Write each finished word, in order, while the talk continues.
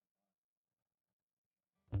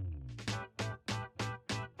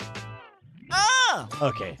Yeah.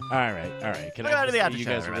 Okay. All right. Can We'll go I to just the say after you show,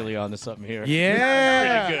 guys are everybody. really onto something here?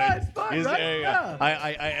 Yeah. Pretty good. Yeah, it's fun, right? Yeah.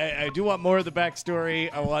 I do want more of the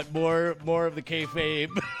backstory. I want more of the kayfabe.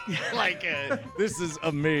 This is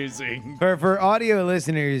amazing. For audio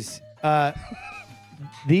listeners,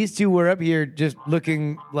 these two were up here just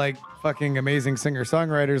looking like fucking amazing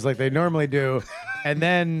singer-songwriters like they normally do. And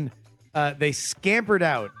then they scampered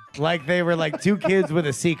out like they were like two kids with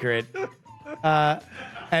a secret.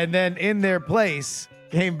 And then in their place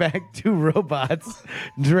came back two robots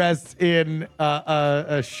dressed in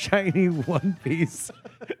a shiny one piece.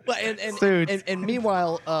 Suits. And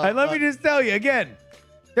meanwhile, And let me just tell you again,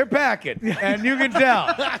 they're packing, and you can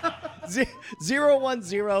tell.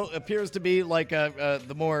 010 appears to be like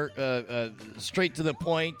the more straight to the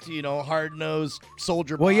point, hard nosed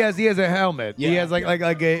soldier. Well, bot. he has a helmet. He Yeah. has like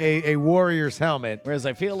a warrior's helmet. Whereas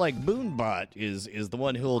I feel like Boonbot is the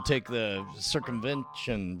one who will take the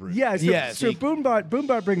circumvention route. Yeah, so, Yes. so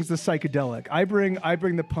Boombot brings the psychedelic. I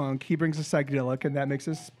bring the punk. He brings the psychedelic, and that makes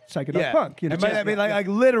us psychedelic punk. And by that, I mean, like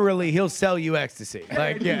literally, he'll sell you ecstasy.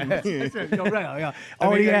 Like, yeah. That's it. Yo, right, yeah. I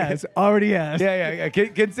mean, Already has. Yeah.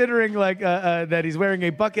 Considering like that he's wearing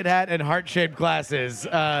a bucket hat and heart-shaped glasses.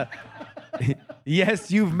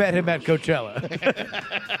 Yes, you've met him at Coachella.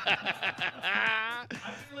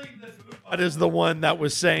 That is the one that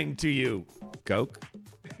was saying to you, Coke?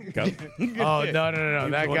 Coke? Oh no!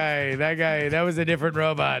 That guy. That was a different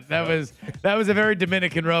robot. That was a very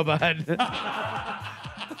Dominican robot.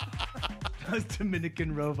 Those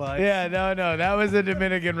Dominican robot. Yeah, no. That was a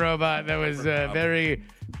Dominican robot. That was very.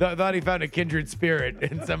 Thought he found a kindred spirit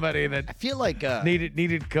in somebody I that feel like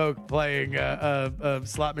needed coke playing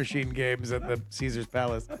slot machine games at the Caesar's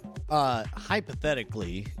Palace.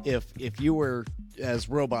 hypothetically, if you were as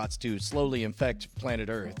robots to slowly infect planet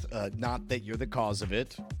Earth, not that you're the cause of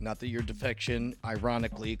it, not that your defection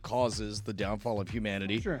ironically causes the downfall of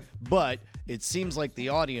humanity, Sure. but it seems like the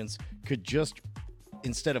audience could just,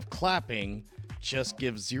 instead of clapping, just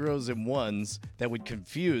give zeros and ones that would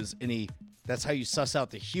confuse any. That's how you suss out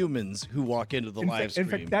the humans who walk into the live stream.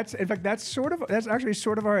 In fact, that's actually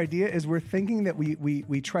sort of our idea. Is we're thinking that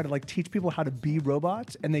we try to like teach people how to be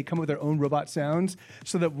robots, and they come up with their own robot sounds,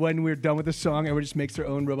 so that when we're done with the song, everyone just makes their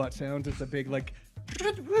own robot sounds. It's a big like.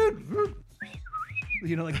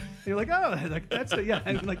 Like you're like, oh, like that's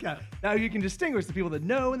and like now you can distinguish the people that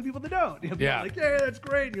know and the people that don't. Yeah. Like that's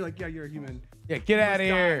great. And you're like, yeah, you're a human. Yeah, get You out of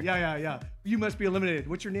must die. here. Yeah. You must be eliminated.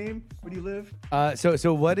 What's your name? Where do you live?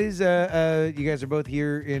 So what is you guys are both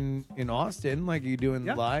here in Austin? Like, are you doing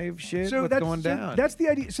Yeah. live shit? So What's going down? That's the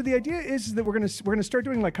idea. So the idea is that we're gonna start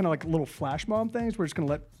doing like kind of like little flash mob things. We're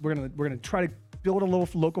gonna try to build a little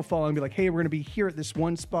local following. Be like, hey, we're gonna be here at this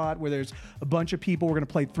one spot where there's a bunch of people. We're gonna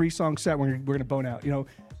play 3-song set. We're gonna bone out,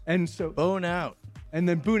 and so Bone out. and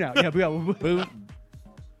then boon out. Yeah, Boon.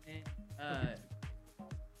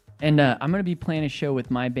 And I'm going to be playing a show with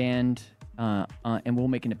my band, and we'll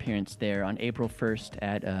make an appearance there on April 1st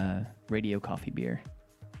at Radio Coffee Beer.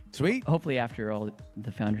 Sweet. Hopefully after all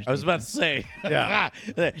the founders. I was about to say. Yeah.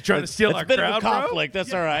 You trying to steal it's our a bit crowd, of a bro? conflict.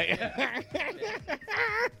 That's all right.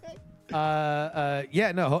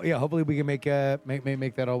 Hopefully we can make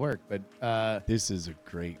that all work. But This is a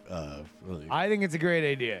great. Really, I think it's a great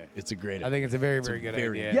idea. it's a great. I think it's a very It's a very good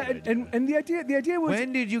very idea. good yeah, and the idea was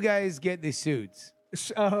When did you guys get the suits?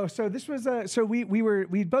 so this was so we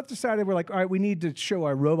both decided we're like, all right, we need to show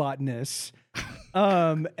our robotness.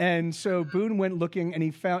 And so Boone went looking and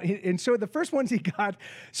he found, and so the first ones he got,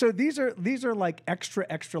 so these are like extra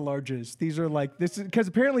larges. These are like, this is, because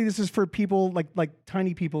apparently this is for people like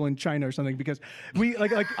tiny people in China or something, because we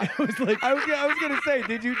like I was like, I was gonna say,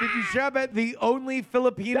 did you shop at the only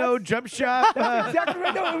Filipino jump shop? that's exactly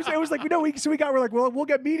right. No, it was like, we're like, well, we'll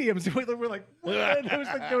get mediums. We're like,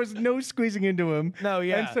 there was no squeezing into them. No,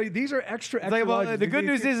 yeah. And so these are extra Like, well, larges. the good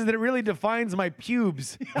news is that it really defines my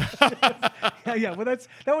pubes. Yeah. Well,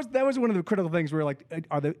 that was one of the critical things. We were like,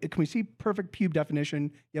 can we see perfect pube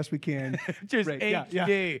definition? Yes, we can. Just Great.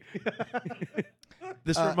 HD.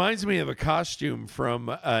 This reminds me of a costume from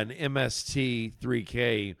an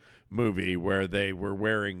MST3K movie where they were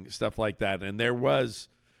wearing stuff like that, and there was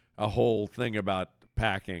a whole thing about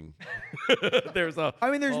packing. There's a. I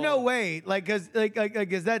mean, there's no way, like, cause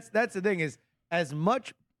that's the thing is, as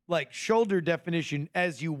much like shoulder definition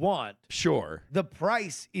as you want, Sure. the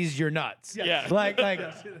price is your nuts. Yeah. Like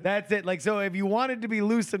that's it. Like, so if you want it to be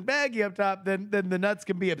loose and baggy up top, then the nuts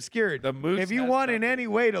can be obscured. The moose If you has want in nothing. any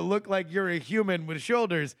way to look like you're a human with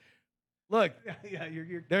shoulders, Look, Yeah,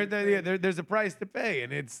 you're there's a price to pay,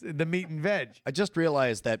 and it's the meat and veg. I just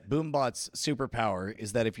realized that Boombot's superpower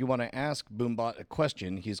is that if you want to ask Boombot a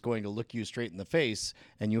question, he's going to look you straight in the face,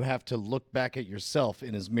 and you have to look back at yourself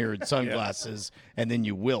in his mirrored sunglasses, and then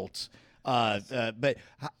you wilt. But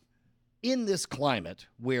in this climate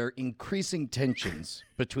where increasing tensions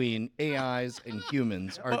between AIs and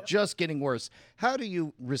humans are just getting worse, how do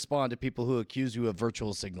you respond to people who accuse you of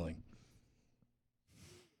virtual signaling?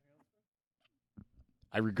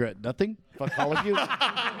 I regret nothing. Fuck all of you.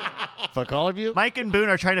 Fuck all of you. Mike and Boone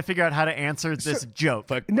are trying to figure out how to answer this joke.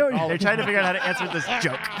 No, They're trying to figure out how to answer this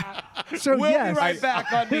joke. So We'll yes, be right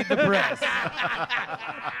back on Meet the Press.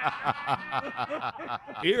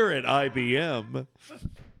 Here at IBM.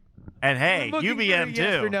 And hey, Looking for a UBM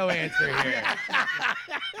yes or too. no answer here.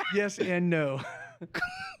 yes and no. It's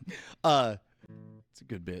a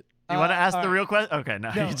good bit. You want to ask all the right. real question? Okay, no,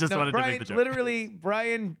 you just wanted Brian, to make the joke. literally,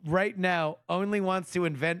 Brian right now only wants to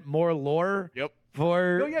invent more lore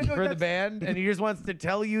for No, yeah, no, for the that's- band, and he just wants to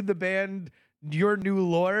tell you the band your new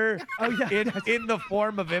lore in the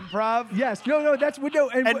form of improv. Yes, no, that's no.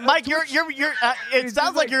 And Mike, you're. It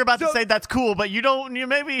sounds like you're about to so- say that's cool, but you don't. You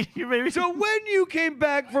maybe. So when you came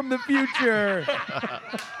back from the future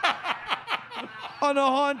on a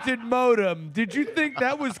haunted modem, did you think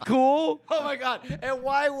that was cool? Oh my God! And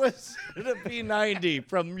why was it a P90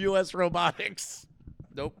 from U.S. Robotics?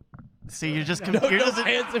 Nope. See, you're just. No, You're no just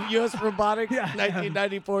hands of U.S. Robotics. Yeah.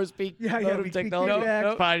 1994's peak Yeah, modem we technology. came back.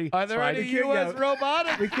 It's fine. Are It's there fine. any came- U.S. yeah.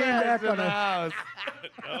 robotics We came fans back in on the a- house?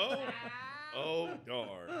 Oh,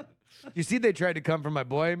 darn. You see, they tried to come for my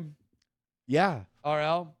boy Yeah.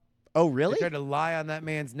 RL. Oh, They really? tried to lie on that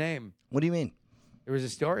man's name. What do you mean? There was a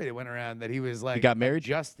story that went around that he was like got married?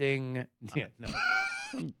 adjusting. Yeah, no.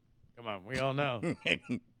 Come on, we all know.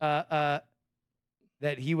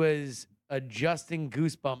 That he was adjusting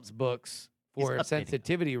Goosebumps books for He's updating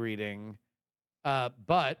sensitivity reading,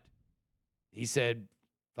 but he said,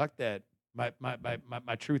 "Fuck that. My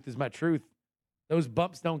truth is my truth. Those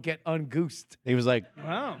bumps don't get ungoosed." He was like,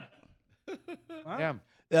 Wow. Yeah.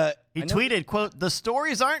 He I know- tweeted, "Quote: The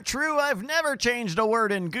stories aren't true. I've never changed a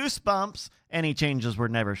word in Goosebumps. Any changes were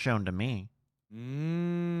never shown to me."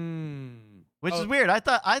 Which is weird. I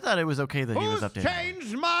thought it was okay that he was Who's updating.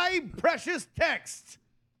 changed my precious text?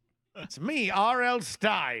 It's me, R.L.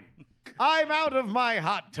 Stein. I'm out of my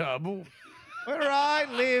hot tub where I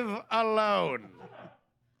live alone.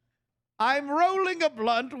 I'm rolling a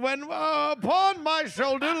blunt when upon my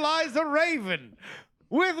shoulder lies a raven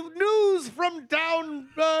with news from down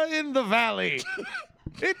in the valley.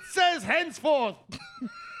 It says henceforth,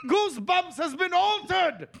 Goosebumps has been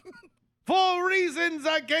altered for reasons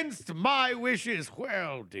against my wishes.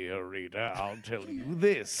 Well, dear reader, I'll tell you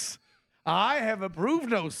this. I have approved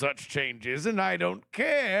no such changes, and I don't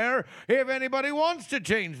care if anybody wants to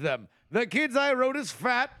change them. The kids I wrote as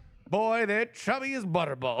fat, boy, they're chubby as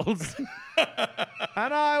butterballs.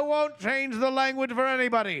 And I won't change the language for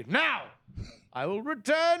anybody. Now, I will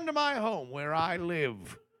return to my home where I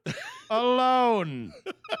live alone.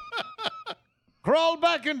 Crawl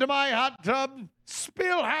back into my hot tub,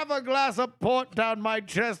 spill half a glass of port down my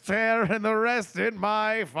chest hair, and the rest in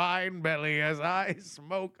my fine belly as I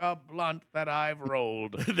smoke a blunt that I've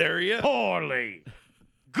rolled There you go. poorly.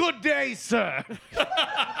 Good day, sir.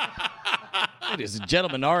 ladies and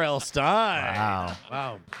gentlemen, R.L. Stein. Wow,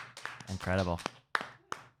 Wow. incredible.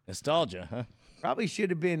 Nostalgia, huh? Probably should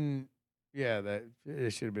have been, yeah, that it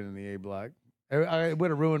should have been in the A block. I would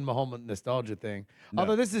have ruined my whole nostalgia thing.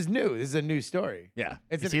 Although this is new. This is a new story. Yeah.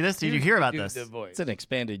 It's You an see this? Did you excuse hear to about do this? The voice. It's an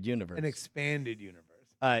expanded universe. An expanded universe.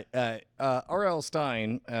 R.L.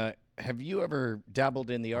 Stein, have you ever dabbled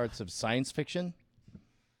in the arts of science fiction?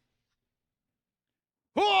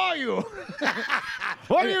 Who are you?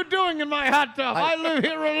 What are you doing in my hot tub? I live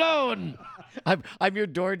here alone. I'm your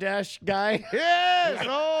DoorDash guy. Yes.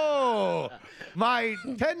 Oh, my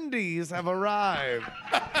tendies have arrived.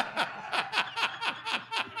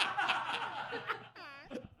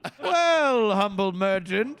 Well, humble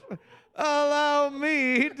merchant, allow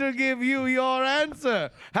me to give you your answer.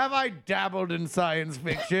 Have I dabbled in science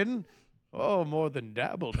fiction? Oh, more than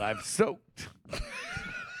dabbled. I've soaked.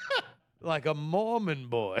 Like a Mormon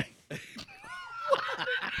boy.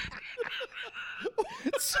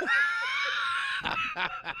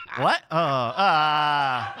 What? Oh,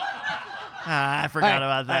 I forgot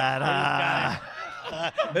about that.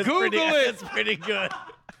 Google it. That's pretty good.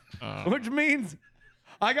 Which means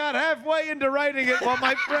I got halfway into writing it while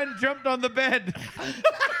my friend jumped on the bed.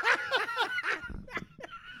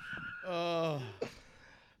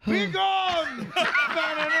 Be gone!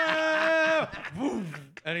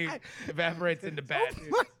 And he evaporates into bed.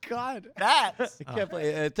 My God. That's I can't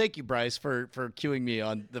play. Thank you, Bryce, for cueing me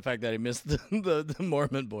on the fact that I missed the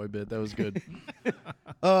Mormon boy bit. That was good.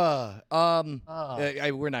 We're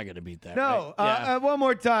not gonna beat that. No, right? Yeah. one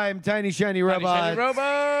more time, Tiny Shiny Robots. Shiny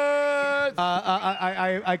robots.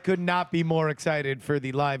 I could not be more excited for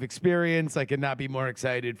the live experience. I could not be more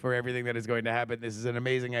excited for everything that is going to happen. This is an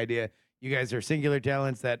amazing idea. You guys are singular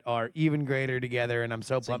talents that are even greater together, and I'm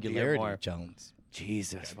so pumped to hear Singularity more. challenge.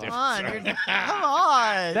 Jesus, come on. Come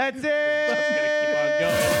on. that's it. Keep on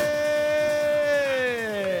going.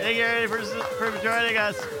 Thank you everybody for joining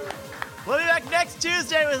us. We'll be back next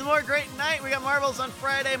Tuesday with more Great Night. We got Marvels on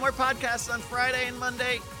Friday, more podcasts on Friday and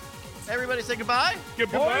Monday. Everybody say goodbye.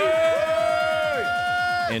 Goodbye.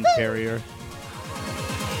 And Carrier.